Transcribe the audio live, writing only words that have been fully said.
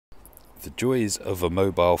The joys of a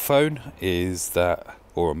mobile phone is that,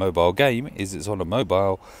 or a mobile game, is it's on a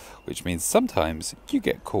mobile, which means sometimes you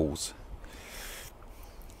get calls.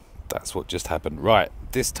 That's what just happened. Right,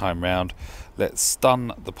 this time round, let's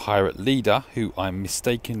stun the pirate leader, who I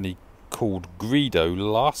mistakenly called Greedo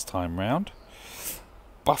last time round.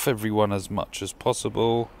 Buff everyone as much as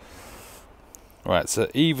possible. Right, so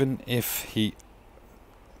even if he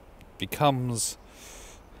becomes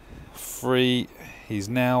free, he's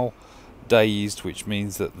now dazed, which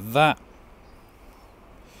means that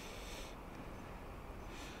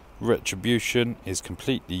retribution is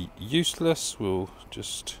completely useless. We'll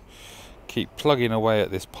just keep plugging away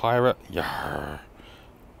at this pirate. Yarr.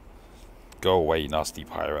 Go away, nasty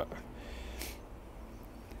pirate.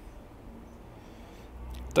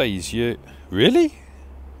 Daze you. Really?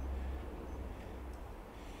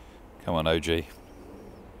 Come on, OG.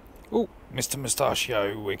 Oh, Mr.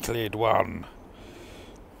 Moustachio, we cleared one.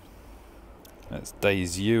 Let's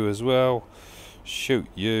daze you as well. Shoot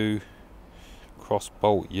you.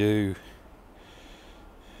 Crossbolt you.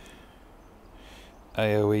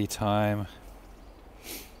 AoE time.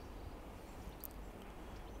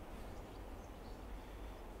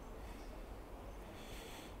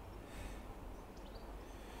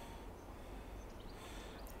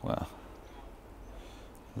 Well,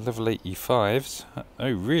 level 85s.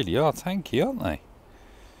 Oh, really are tanky, aren't they?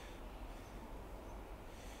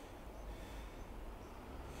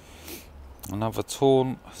 Another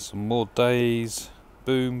taunt, some more days.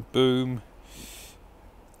 Boom, boom.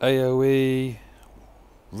 AoE.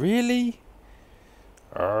 Really?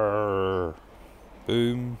 Arrgh.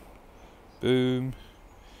 Boom, boom.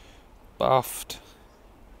 Buffed.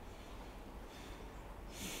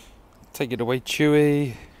 Take it away,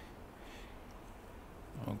 Chewie.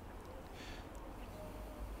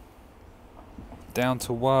 Down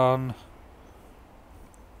to 1.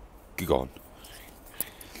 Gone.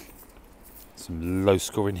 Some low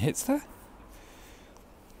scoring hits there.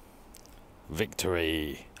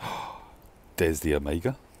 Victory. There's the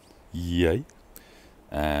Omega. Yay.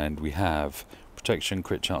 And we have protection,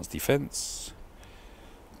 crit chance, defense,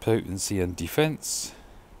 potency and defense,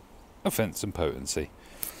 offense and potency.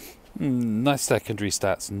 Nice secondary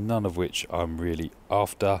stats, none of which I'm really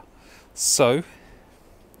after. So,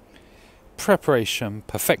 Preparation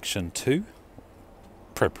Perfection 2,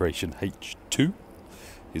 Preparation H2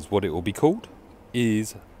 is what it will be called,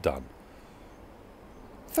 is done.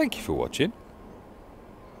 Thank you for watching.